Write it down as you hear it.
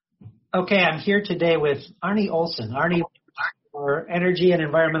Okay, I'm here today with Arne Olson. Arne, for Energy and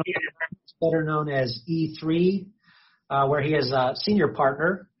Environmental, better known as E3, where he is a senior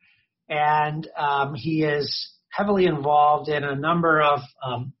partner, and he is heavily involved in a number of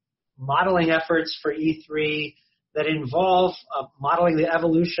modeling efforts for E3 that involve modeling the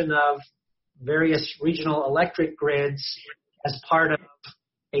evolution of various regional electric grids as part of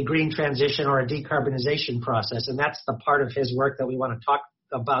a green transition or a decarbonization process, and that's the part of his work that we want to talk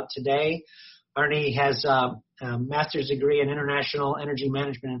about today. Arne has a master's degree in international energy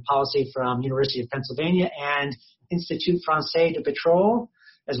management and policy from University of Pennsylvania and Institut Français de Pétrole,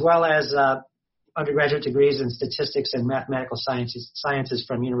 as well as undergraduate degrees in statistics and mathematical sciences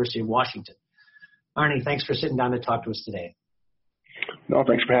from University of Washington. Arne, thanks for sitting down to talk to us today. No,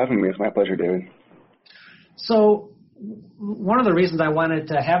 thanks for having me. It's my pleasure, David. So one of the reasons I wanted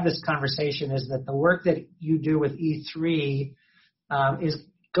to have this conversation is that the work that you do with E3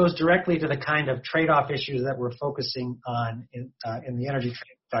 goes directly to the kind of trade-off issues that we're focusing on in the Energy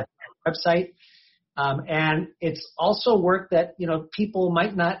Trade website. And it's also work that, people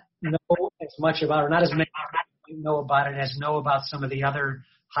might not know as much about, or not as many know about it as know about some of the other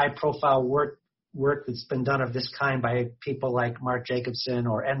high-profile work that's been done of this kind by people like Mark Jacobson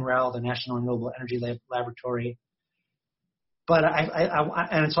or NREL, the National Renewable Energy Laboratory. But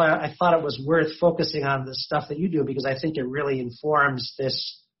so I thought it was worth focusing on the stuff that you do, because I think it really informs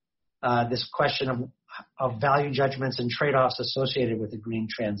this question of value judgments and trade-offs associated with the green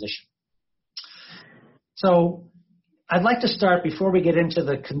transition. So I'd like to start, before we get into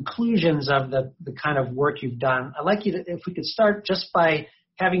the conclusions of the kind of work you've done, I'd like you to, if we could start just by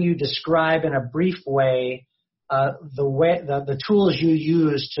having you describe in a brief way the tools you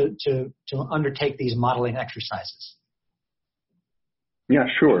use to undertake these modeling exercises. Yeah,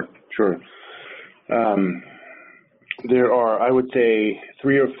 sure. There are, I would say,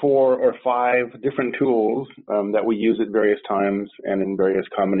 3 or 4 or 5 different tools that we use at various times and in various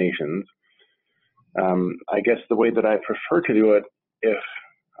combinations. I guess the way that I prefer to do it, if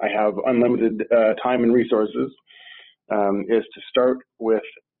I have unlimited time and resources, is to start with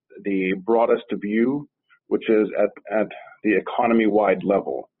the broadest view, which is at the economy-wide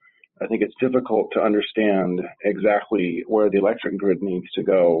level. I think it's difficult to understand exactly where the electric grid needs to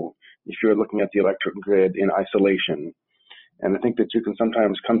go if you're looking at the electric grid in isolation. And I think that you can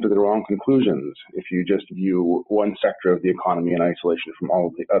sometimes come to the wrong conclusions if you just view one sector of the economy in isolation from all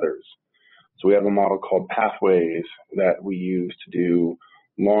of the others. So we have a model called Pathways that we use to do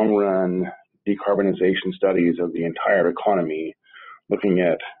long-run decarbonization studies of the entire economy, looking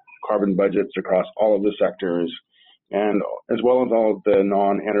at carbon budgets across all of the sectors, and as well as all of the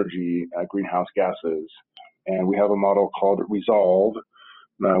non-energy greenhouse gases. And we have a model called Resolve,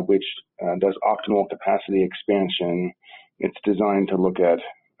 which does optimal capacity expansion. It's designed to look at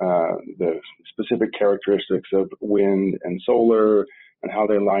the specific characteristics of wind and solar and how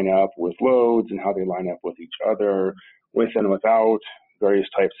they line up with loads and how they line up with each other, with and without various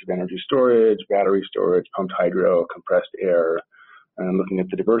types of energy storage, battery storage, pumped hydro, compressed air, and looking at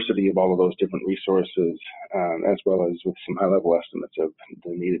the diversity of all of those different resources, as well as with some high-level estimates of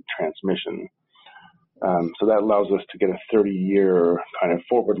the needed transmission. So that allows us to get a 30-year kind of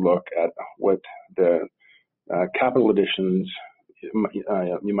forward look at what the capital additions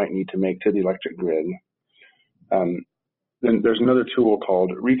you might need to make to the electric grid. Then there's another tool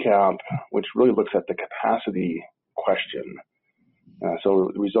called Recap, which really looks at the capacity question.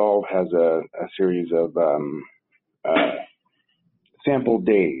 So Resolve has a series of sample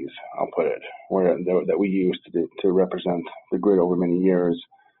days, I'll put it, that we use to represent the grid over many years.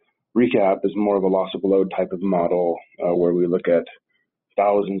 Recap is more of a loss of load type of model where we look at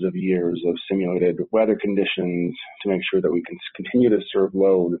thousands of years of simulated weather conditions to make sure that we can continue to serve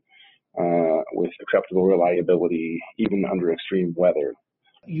load with acceptable reliability, even under extreme weather.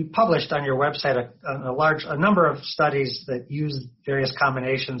 You published on your website a number of studies that use various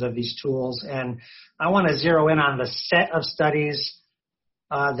combinations of these tools, and I want to zero in on the set of studies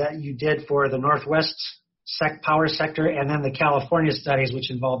that you did for the Northwest power sector, and then the California studies, which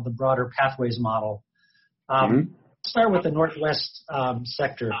involved the broader Pathways model. Start with the Northwest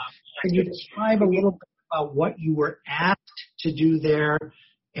sector. Can you describe a little bit about what you were asked to do there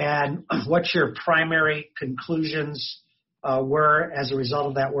and what your primary conclusions were as a result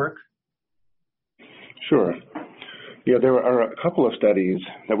of that work? Sure. Yeah, there are a couple of studies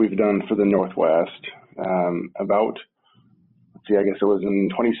that we've done for the Northwest I guess it was in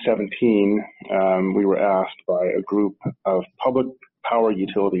 2017, we were asked by a group of public power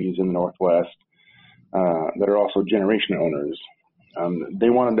utilities in the Northwest that are also generation owners. They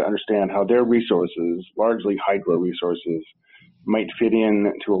wanted to understand how their resources, largely hydro resources, might fit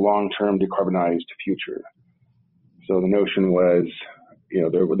in to a long-term decarbonized future. So the notion was,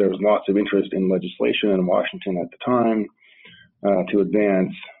 there was lots of interest in legislation in Washington at the time to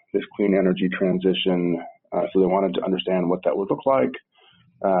advance this clean energy transition. So they wanted to understand what that would look like,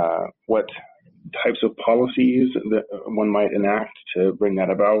 what types of policies that one might enact to bring that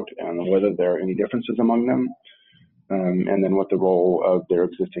about, and whether there are any differences among them, and then what the role of their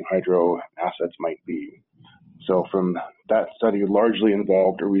existing hydro assets might be. So from that study, largely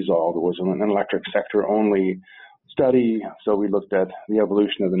involved or resolved, it was an electric sector only study. So we looked at the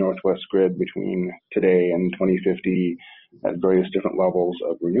evolution of the Northwest grid between today and 2050 at various different levels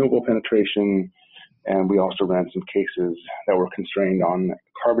of renewable penetration. And we also ran some cases that were constrained on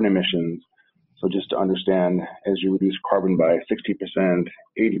carbon emissions. So just to understand, as you reduce carbon by 60%,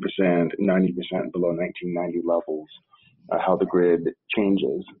 80%, 90% below 1990 levels, how the grid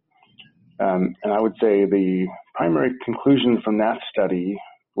changes. And I would say the primary conclusion from that study,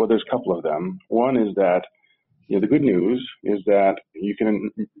 well, there's a couple of them. One is that, the good news is that you can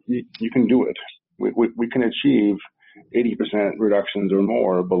do it. We can achieve 80% reductions or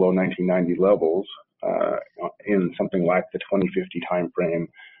more below 1990 levels in something like the 2050 timeframe.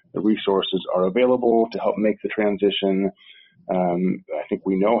 The resources are available to help make the transition. I think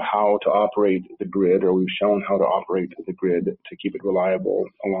we know how to operate the grid, or we've shown how to operate the grid to keep it reliable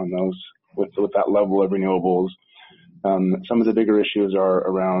along those with that level of renewables. Some of the bigger issues are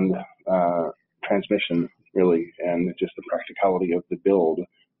around transmission, really, and just the practicality of the build.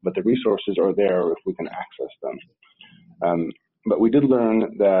 But the resources are there if we can access them. But we did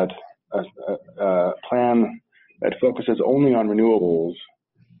learn that a plan that focuses only on renewables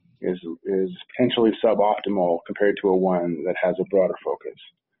is potentially suboptimal compared to a one that has a broader focus.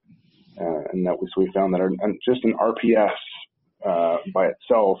 And that was, we found that just an RPS by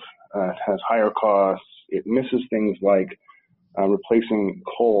itself has higher costs. It misses things like replacing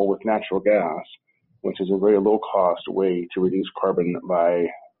coal with natural gas, which is a very low cost way to reduce carbon by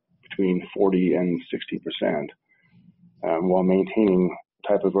between 40 and 60%, while maintaining the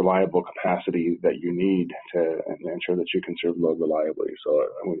type of reliable capacity that you need to ensure that you can serve load reliably. So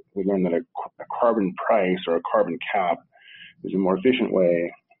we learned that a carbon price or a carbon cap is a more efficient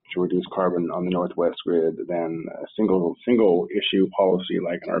way to reduce carbon on the Northwest grid than a single issue policy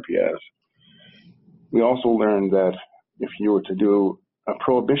like an RPS. We also learned that if you were to do a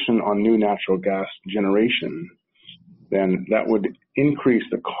prohibition on new natural gas generation, then that would increase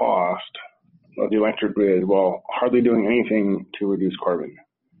the cost of the electric grid while hardly doing anything to reduce carbon.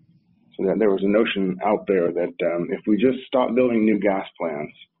 So that there was a notion out there that if we just stop building new gas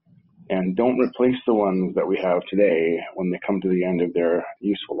plants and don't replace the ones that we have today when they come to the end of their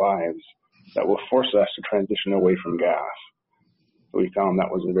useful lives, that will force us to transition away from gas. So we found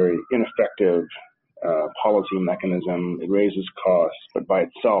that was a very ineffective policy mechanism. It raises costs, but by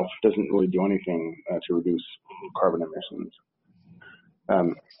itself doesn't really do anything to reduce carbon emissions.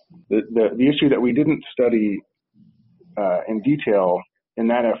 The issue that we didn't study in detail in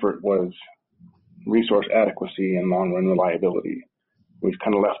that effort was resource adequacy and long-run reliability. We've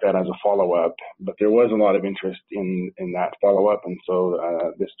kind of left that as a follow-up, but there was a lot of interest in that follow-up, and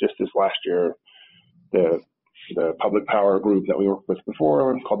so this last year, the public power group that we worked with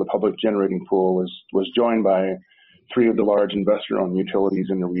before, called the Public Generating Pool, was joined by three of the large investor-owned utilities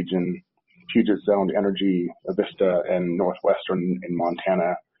in the region, Puget Sound Energy, Avista, and Northwestern in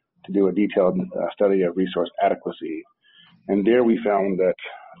Montana, to do a detailed study of resource adequacy. And there we found that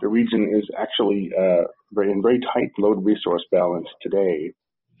the region is actually in very tight load resource balance today,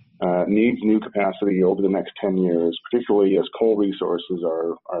 needs new capacity over the next 10 years, particularly as coal resources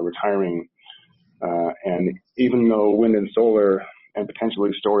are retiring. And even though wind and solar and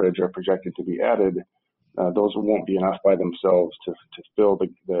potentially storage are projected to be added, those won't be enough by themselves to fill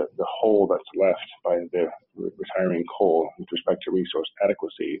the hole that's left by the retiring coal with respect to resource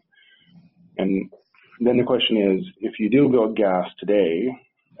adequacy. And then the question is, if you do build gas today,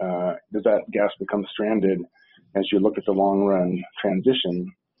 does that gas become stranded as you look at the long-run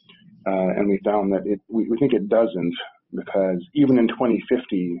transition? And we found that we think it doesn't, because even in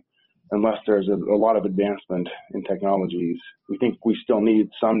 2050, unless there's a lot of advancement in technologies, we think we still need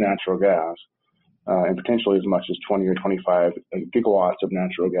some natural gas, and potentially as much as 20 or 25 gigawatts of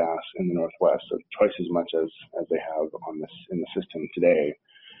natural gas in the Northwest, so twice as much as they have in the system today.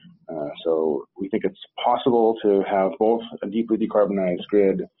 So we think it's possible to have both a deeply decarbonized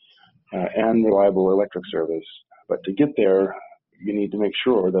grid and reliable electric service. But to get there, you need to make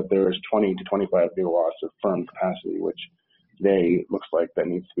sure that there is 20 to 25 gigawatts of firm capacity, which today looks like that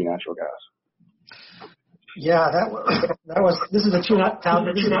needs to be natural gas. Yeah, this is a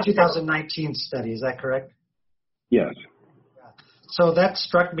 2019 study. Is that correct? Yes. So that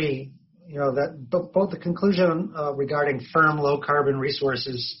struck me, that both the conclusion regarding firm low carbon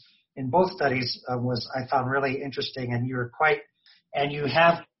resources in both studies I found really interesting, and you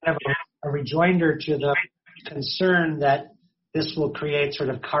have kind of a rejoinder to the concern that this will create sort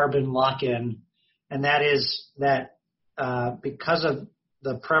of carbon lock-in, and that is that because of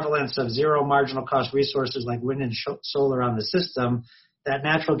the prevalence of zero marginal cost resources like wind and solar on the system, that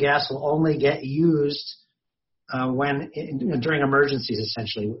natural gas will only get used during emergencies,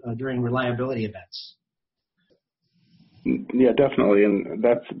 essentially, during reliability events. Yeah, definitely, and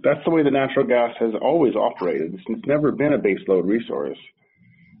that's the way the natural gas has always operated. It's never been a baseload resource.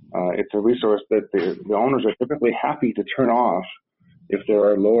 It's a resource that the owners are typically happy to turn off if there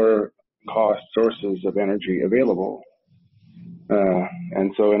are lower cost sources of energy available.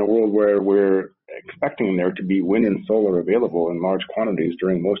 And so in a world where we're expecting there to be wind and solar available in large quantities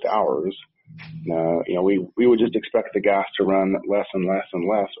during most hours, we would just expect the gas to run less and less and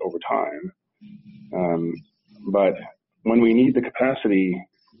less over time. But when we need the capacity,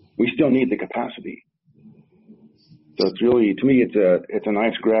 we still need the capacity. So it's really, to me, it's a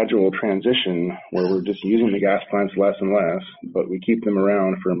nice gradual transition where we're just using the gas plants less and less, but we keep them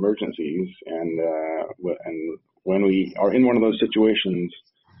around for emergencies. And when we are in one of those situations,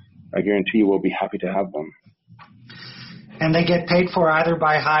 I guarantee we'll be happy to have them. And they get paid for either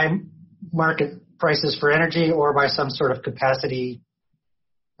by high market prices for energy or by some sort of capacity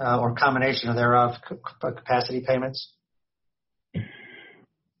or combination of thereof, capacity payments?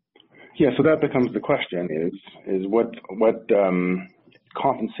 Yeah, so that becomes the question: is what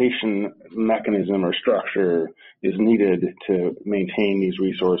compensation mechanism or structure is needed to maintain these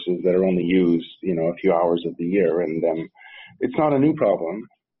resources that are only used, a few hours of the year? And it's not a new problem.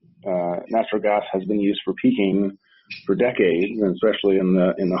 Natural gas has been used for peaking for decades, and especially in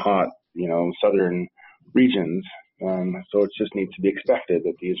the hot, southern regions. So it just needs to be expected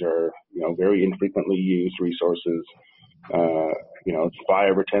that these are, very infrequently used resources.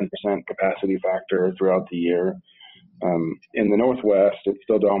 5 or 10% capacity factor throughout the year. In the Northwest, it's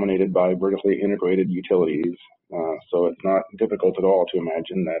still dominated by vertically integrated utilities. So it's not difficult at all to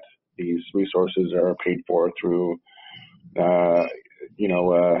imagine that these resources are paid for through,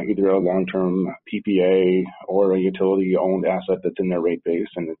 either a long-term PPA or a utility-owned asset that's in their rate base,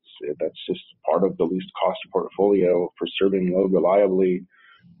 and that's just part of the least cost portfolio for serving load reliably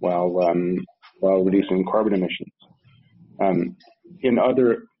while reducing carbon emissions.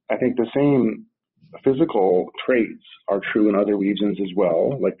 I think the same physical traits are true in other regions as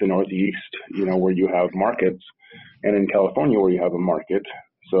well, like the Northeast, where you have markets, and in California where you have a market.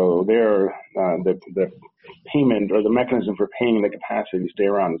 So there, the payment or the mechanism for paying the capacity to stay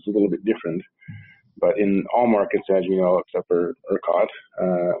around is a little bit different. But in all markets, as you know, except for ERCOT,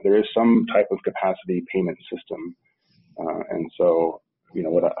 there is some type of capacity payment system. And so,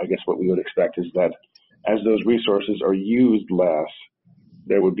 what we would expect is that as those resources are used less,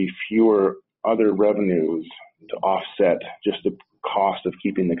 there would be fewer other revenues to offset just the cost of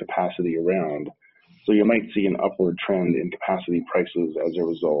keeping the capacity around. So you might see an upward trend in capacity prices as a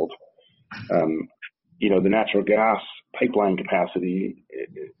result. The natural gas pipeline capacity,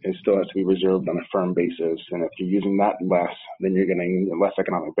 it still has to be reserved on a firm basis. And if you're using that less, then you're getting less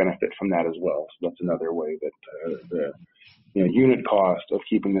economic benefit from that as well. So that's another way that the unit cost of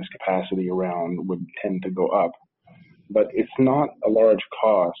keeping this capacity around would tend to go up. But it's not a large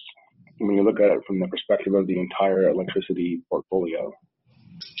cost when you look at it from the perspective of the entire electricity portfolio.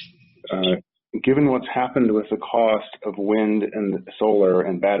 Given what's happened with the cost of wind and solar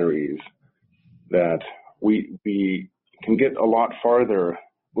and batteries, that we can get a lot farther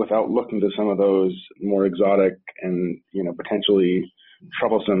without looking to some of those more exotic and potentially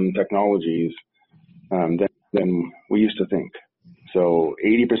troublesome technologies than we used to think. So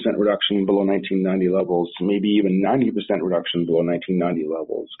 80% reduction below 1990 levels, maybe even 90% reduction below 1990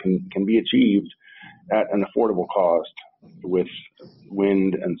 levels can be achieved at an affordable cost with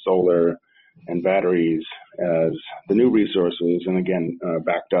wind and solar and batteries as the new resources, and again,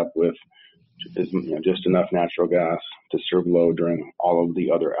 backed up with just enough natural gas to serve load during all of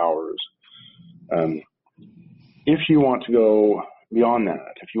the other hours. If you want to go beyond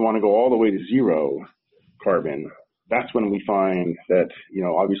that, if you want to go all the way to zero carbon, that's when we find that,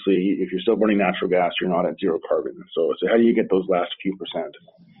 obviously, if you're still burning natural gas, you're not at zero carbon. So how do you get those last few percent?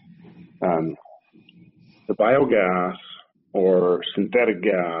 The biogas or synthetic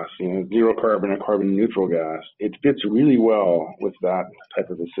gas, zero carbon or carbon neutral gas, it fits really well with that type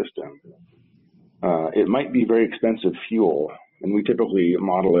of a system. It might be very expensive fuel, and we typically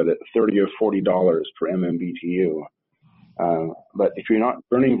model it at $30 or $40 per MMBTU. But if you're not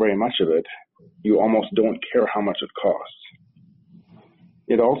burning very much of it, you almost don't care how much it costs.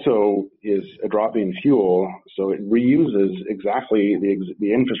 It also is a drop-in fuel, so it reuses exactly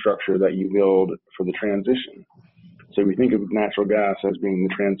the infrastructure that you build for the transition. So we think of natural gas as being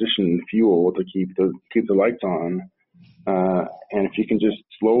the transition fuel to keep the lights on, and if you can just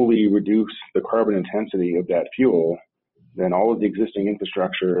slowly reduce the carbon intensity of that fuel, then all of the existing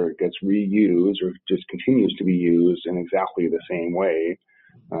infrastructure gets reused or just continues to be used in exactly the same way,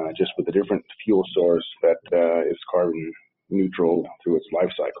 just with a different fuel source that is carbon neutral through its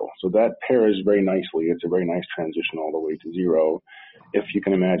life cycle. So that pairs very nicely. It's a very nice transition all the way to zero, if you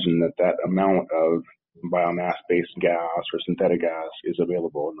can imagine that amount of biomass-based gas or synthetic gas is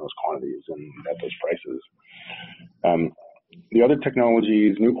available in those quantities and at those prices. The other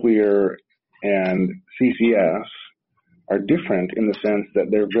technologies, nuclear and CCS, are different in the sense that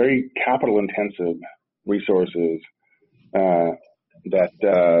they're very capital-intensive resources that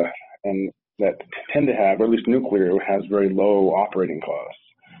tend to have, or at least nuclear has very low operating costs.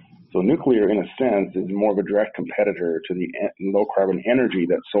 So nuclear, in a sense, is more of a direct competitor to the low carbon energy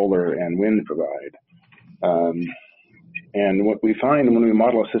that solar and wind provide. And what we find when we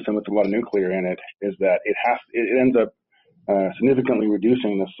model a system with a lot of nuclear in it is that it ends up significantly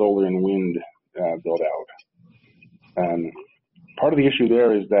reducing the solar and wind build out. Part of the issue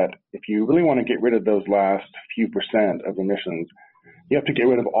there is that if you really want to get rid of those last few percent of emissions, you have to get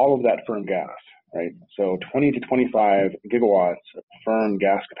rid of all of that firm gas, right? So 20 to 25 gigawatts of firm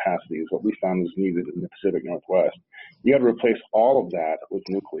gas capacity is what we found was needed in the Pacific Northwest. You got to replace all of that with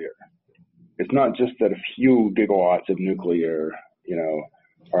nuclear. It's not just that a few gigawatts of nuclear,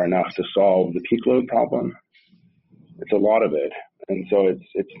 are enough to solve the peak load problem. It's a lot of it, and so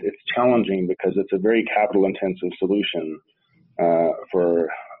it's challenging because it's a very capital-intensive solution for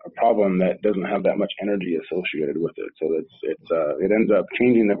a problem that doesn't have that much energy associated with it. So it ends up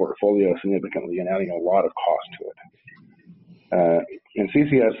changing the portfolio significantly and adding a lot of cost to it. And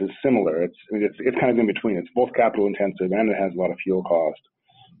CCS is similar. It's kind of in between. It's both capital-intensive and it has a lot of fuel cost.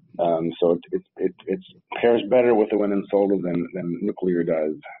 So it pairs better with the wind and solar than nuclear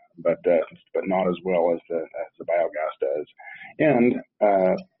does, but not as well as the biogas does. And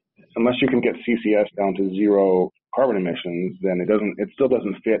unless you can get CCS down to zero carbon emissions, then it still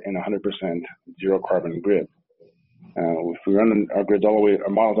doesn't fit in 100% zero carbon grid. If we run our grids our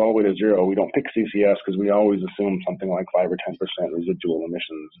models all the way to zero, we don't pick CCS because we always assume something like 5 or 10% residual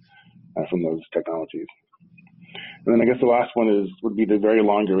emissions from those technologies. And then I guess the last one would be the very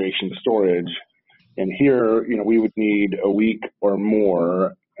long duration storage. And here, we would need a week or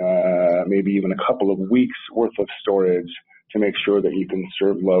more, maybe even a couple of weeks worth of storage to make sure that you can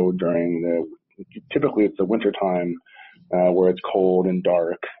serve load during typically it's the winter time where it's cold and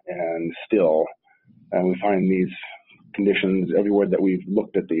dark and still. And we find these conditions everywhere that we've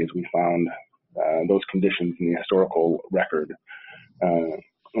looked at these, we found those conditions in the historical record.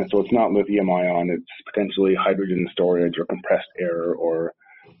 And so it's not lithium ion, it's potentially hydrogen storage or compressed air or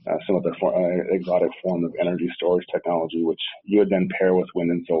some other exotic form of energy storage technology, which you would then pair with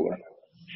wind and solar.